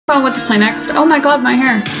about what to play next. Oh my god, my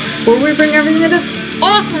hair. Will we bring everything that is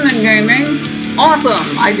awesome in gaming?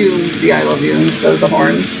 Awesome! I do the I love you instead of the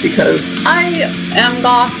horns because I am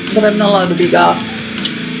goth, but I'm not allowed to be goth.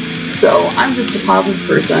 So I'm just a positive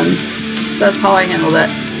person. So that's how I handle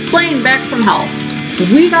that. Slain back from hell.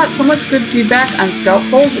 We got so much good feedback on Scout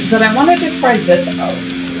Fold that I wanted to try this out.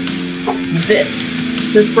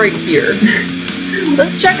 This right here.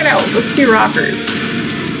 Let's check it out. Let's be rockers.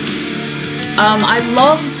 I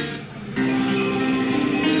loved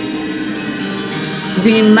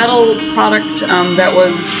the metal product that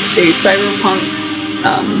was a cyberpunk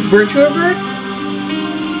Virtuaverse.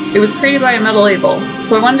 It was created by a metal label,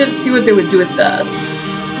 so I wanted to see what they would do with this.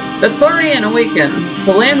 Bethorian awaken.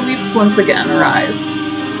 The land weeps once again. Arise.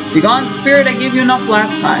 Begone, spirit, I gave you enough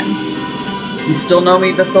last time. You still know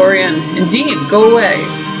me, Bethorian. Indeed, go away.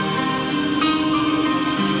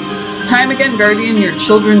 It's time again, Guardian. Your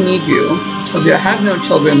children need you. Told you I have no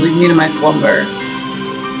children. Leave me to my slumber.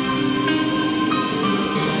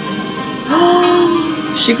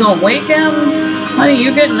 She gonna wake him? Honey,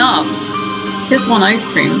 you getting up. Kids want ice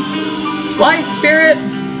cream. Why, spirit?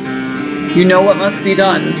 You know what must be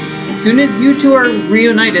done. As soon as you two are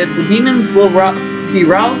reunited, the demons will be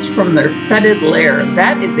roused from their fetid lair.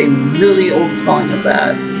 That is a really old spelling of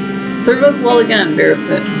that. Serve us well again,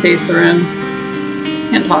 Batharin.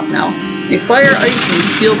 Can't talk now. May fire, ice, and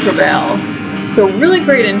steel prevail. So really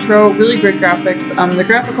great intro, really great graphics. The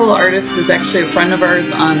graphical artist is actually a friend of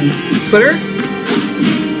ours on Twitter.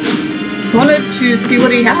 So I wanted to see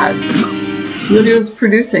what he had. See what he was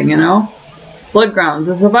producing, you know? Bloodgrounds.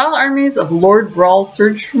 As the vile armies of Lord Vral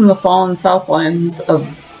surged from the fallen southlands of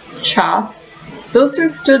Chath, those who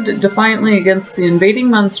stood defiantly against the invading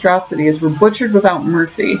monstrosities were butchered without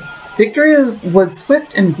mercy. Victory was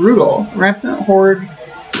swift and brutal. Rampant horde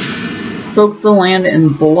soaked the land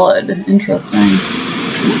in blood. Interesting.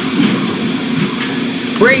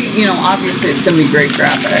 Great, you know, obviously it's going to be great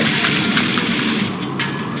graphics.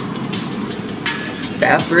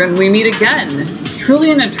 Batharin, we meet again. It's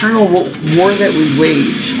truly an eternal war that we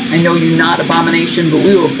wage. I know you not, abomination, but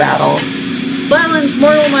we will battle. Silence,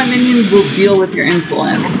 mortal, my minions will deal with your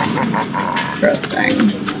insolence. Interesting.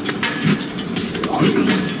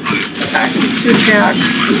 X to attack,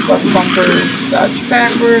 left bumper, dodge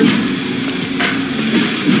backwards.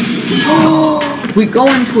 We go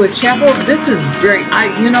into a chapel. This is great.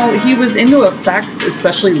 You know, he was into effects,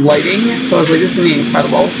 especially lighting, so I was like, this is going to be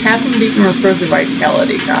incredible. Passing beacon restores your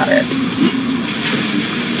vitality. Got it.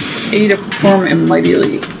 It's A to perform a mighty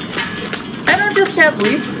leap. I don't just have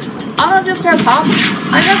leaps. I don't just have hops.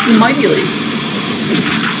 I have mighty leaps.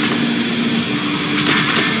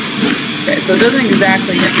 Okay, so it doesn't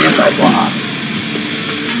exactly hit me if I block.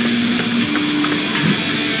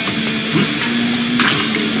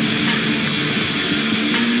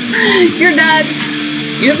 You're dead.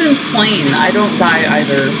 You've been slain. I don't die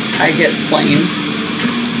either. I get slain.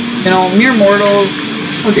 You know, mere mortals.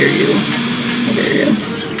 How dare you? How dare you?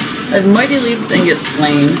 I have mighty leaps and get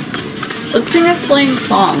slain. Let's sing a slaying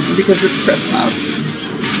song because it's Christmas.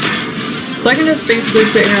 So I can just basically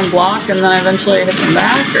sit here and block and then eventually hit them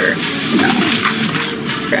back, or no?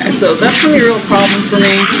 Okay, so that's gonna be a real problem for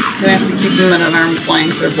me. I'm gonna have to keep them at an arm's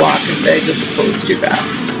length or block if they just close too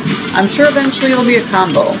fast. I'm sure eventually it'll be a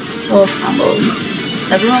combo. I love combos.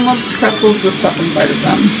 Everyone loves pretzels with stuff inside of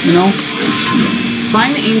them, you know?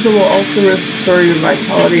 Divine Angel will also restore your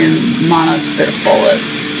vitality and mana to their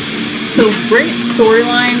fullest. So great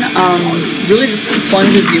storyline, really just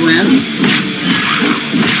plunges you in.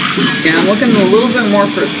 Yeah, I'm looking a little bit more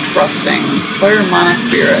for thrusting. Fire Mana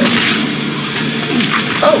Spirit.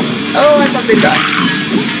 Oh, I thought they died.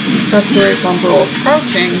 Press the right bumper while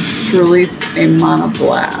crouching to release a Mana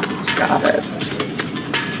Blast. Got it.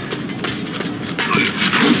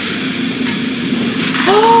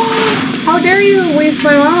 Oh, how dare you waste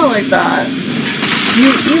my mana like that?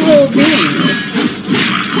 You evil beings.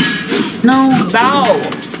 No, thou.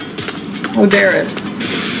 How darest.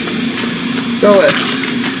 Go it.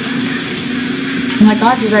 Oh my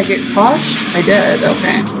god, did I get crushed? I did,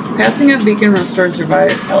 okay. Passing a beacon restores your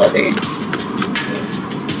vitality.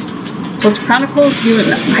 Plus chronicles you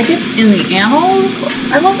and I get in the annals?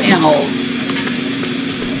 I love annals.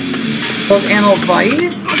 I love annal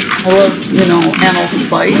vice. I love, you know, annal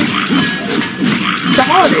spice. It's the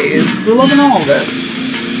holidays. We're loving all of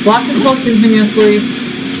this. Block is held continuously.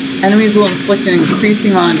 Enemies will inflict an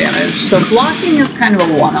increasing amount of damage. So blocking is kind of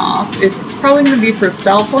a one-off. It's probably going to be for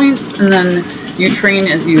style points, and then you train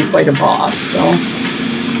as you fight a boss. So,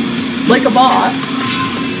 like a boss,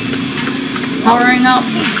 powering up.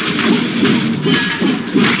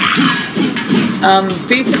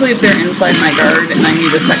 Basically, if they're inside my guard and I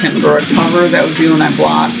need a second to recover, that would be when I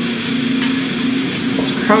block.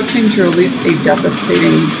 Just crouching to release a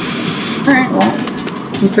devastating... Alright, well,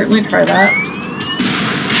 I can certainly try that.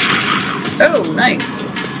 Oh, nice.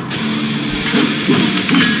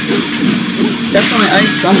 Definitely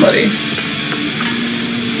ice somebody.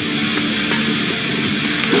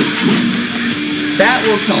 That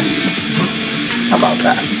will kill me. How about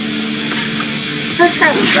that? They're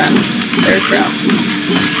traps, friend. They're traps.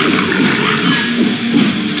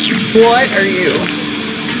 What are you?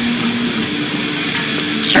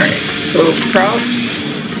 Alright, so crouch.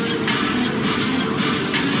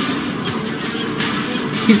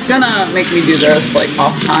 He's gonna make me do this, like,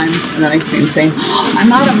 off time, and that makes me insane. Oh,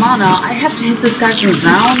 I'm out of mana. I have to hit this guy from the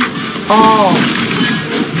ground? Oh.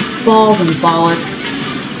 Balls and bollocks.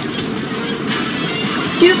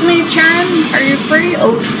 Excuse me, Charon, are you free?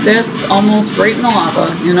 Oh, that's almost right in the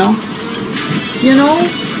lava, you know? You know?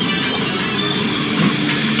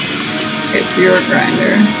 Okay, so you're a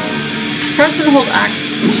grinder. Press and hold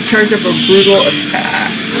X to charge up a brutal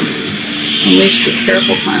attack. Unleash with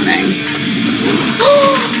careful timing.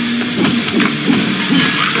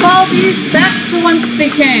 Fall beast back to whence they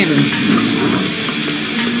came!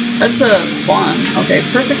 That's a spawn. Okay,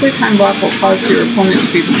 perfectly timed block will cause your opponent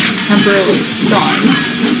to be temporarily stunned,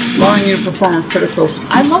 allowing you to perform a critical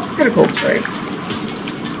strike. I love critical strikes.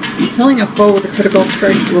 Killing a foe with a critical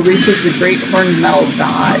strike releases the Great Horned Metal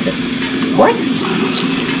God. What?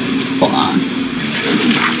 Hold on.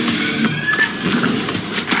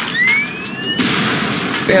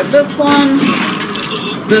 We have this one.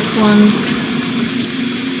 This one.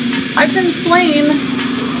 I've been slain.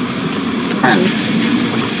 And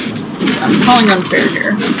I'm calling unfair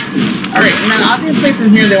here. Alright, and then obviously from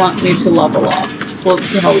here they want me to level up. So let's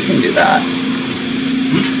see how we can do that.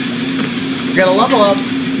 I gotta level up,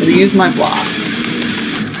 gotta use my block.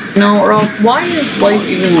 No, or else why is life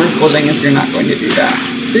even worth living if you're not going to do that?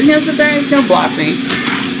 So he's gonna sit there and he's gonna block me.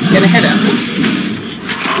 I'm gonna hit him.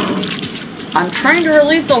 I'm trying to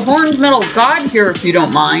release a horned metal god here if you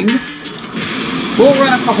don't mind. We'll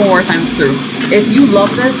run a couple more times through. If you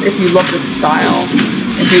love this, if you love this style,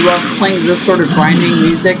 if you love playing this sort of grinding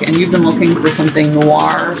music and you've been looking for something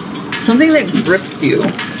noir, something that grips you,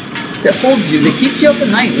 that holds you, that keeps you up at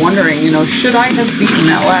night wondering, you know, should I have beaten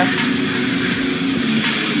that last?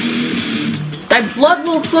 Thy blood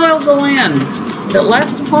will soil the land, that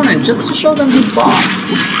last opponent, just to show them who's boss.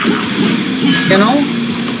 You know?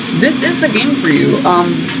 This is the game for you.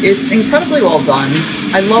 It's incredibly well done.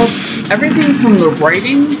 I love everything from the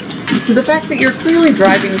writing to the fact that you're clearly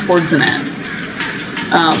driving towards an end.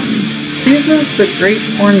 Pleases the Great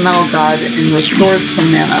Horned Metal God and restores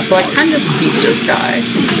some mana. So I can just beat this guy.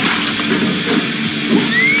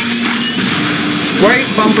 Right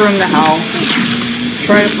bumper him to hell.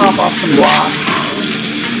 Try to pop off some blocks.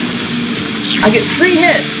 I get 3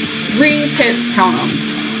 hits. 3 hits, count them.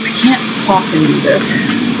 I can't talk and do this.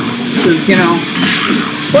 This is, you know,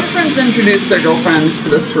 boyfriends introduce their girlfriends to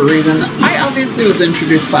this for a reason. I obviously was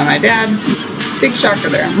introduced by my dad. Big shocker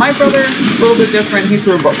there. My brother, a little bit different. He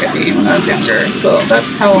threw a book at me when I was younger. So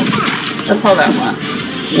that's how that went.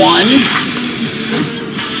 1.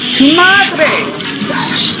 Tu madre!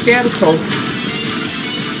 Gosh, dad close.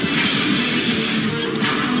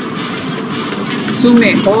 Su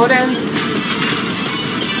mejores.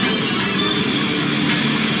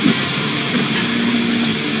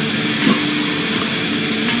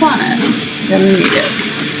 Want it. Didn't need it.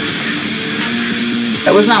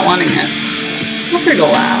 I was not wanting it. Feel free to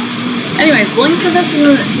laugh. Anyways, the link to this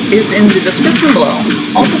is in the description below.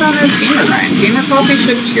 Also known as Gamer Grind. Gamer Coffee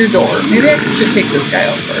shipped to your door. Maybe I should take this guy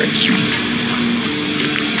out first.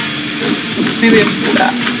 Maybe I should do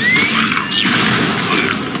that.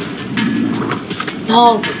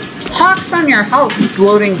 Balls. Pox on your house,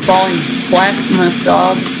 bloating, falling, blasphemous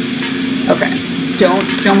dog. Okay. Don't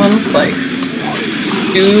jump on the spikes.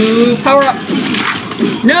 Do power up.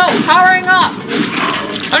 No! Powering up!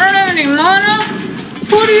 I don't have any mana?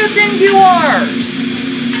 Who do you think you are?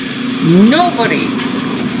 Nobody.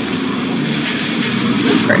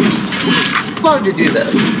 Great. Love to do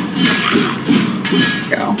this.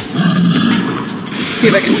 Go. See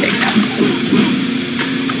if I can take him.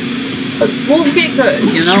 We'll get good,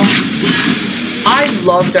 you know? I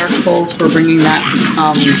love Dark Souls for bringing that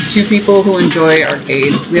to people who enjoy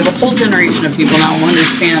arcade. We have a whole generation of people now who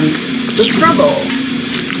understand the struggle.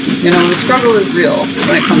 You know, the struggle is real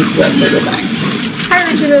when it comes to that sort of thing. Prior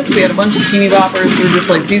to this, we had a bunch of teeny boppers who were just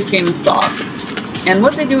like, these games suck. And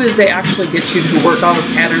what they do is they actually get you to work out a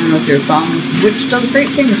pattern with your thumbs, which does great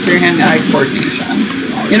things for your hand-eye coordination.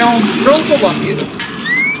 You know, girls will love you.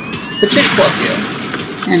 The chicks love you.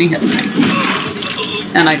 And he hits me.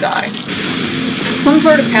 And I die. Some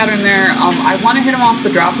sort of pattern there. I want to hit him off the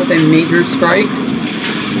drop with a major strike.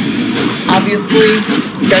 Obviously,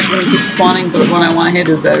 this guy's going to keep spawning, but what I want to hit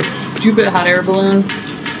is a stupid hot air balloon.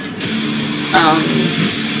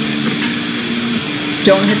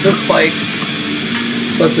 Don't hit the spikes.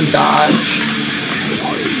 So it's a dodge.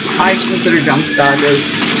 I consider jumps dodges.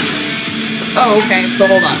 Oh, okay, so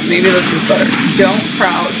hold on. Maybe this is better. Don't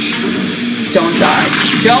crouch. Don't die.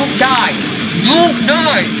 Don't die! Don't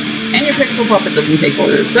die! And your pixel puppet doesn't take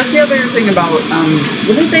orders. That's the other thing about,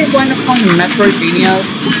 what did they wind up calling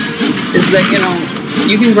metroidvanias? Is that, you know,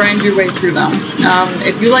 you can grind your way through them.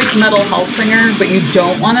 If you like Metal Hellsinger, but you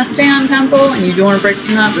don't want to stay on tempo, and you do want to break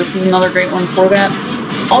from that, this is another great one for that.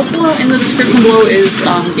 Also, in the description below is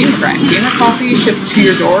Gamer Grind. Gamer Coffee shipped to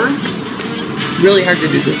your door. Really hard to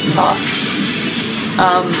do this in talk.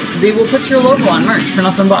 They will put your logo on merch for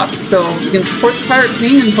nothing bucks, so you can support the pirate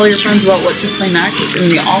queen and tell your friends about what you play next and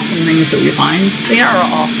the awesome things that we find. They are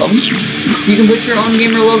awesome. You can put your own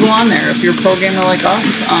gamer logo on there if you're a pro gamer like us,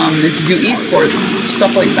 if you do esports,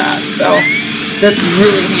 stuff like that, so that's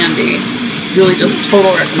really handy. Really just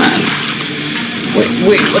total recommend.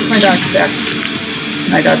 Wait, what's my dodge back?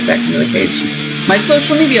 I dodged back into the cage. My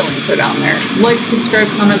social media links are down there. Like, subscribe,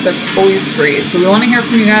 comment, that's always free. So we want to hear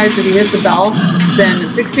from you guys. If you hit the bell, then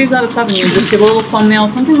 6 days out of 7 you just get a little thumbnail,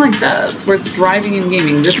 something like this, where it's driving and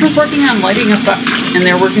gaming. This is working on lighting effects, and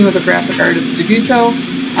they're working with a graphic artist to do so.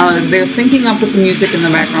 They're syncing up with the music in the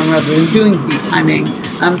background rather than doing beat timing.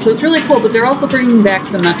 So it's really cool, but they're also bringing back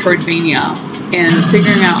the Metroidvania and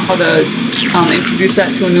figuring out how to introduce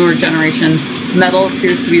that to a newer generation. Metal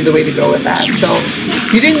appears to be the way to go with that. So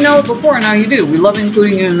if you didn't know it before, now you do. We love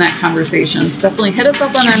including you in that conversation. So definitely hit us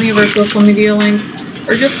up on any of our social media links,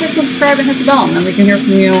 or just hit subscribe and hit the bell, and then we can hear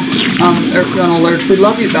from you, or if you want to alert. We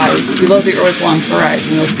love you guys. We love that you're always along for the ride,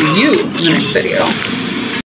 and we'll see you in the next video.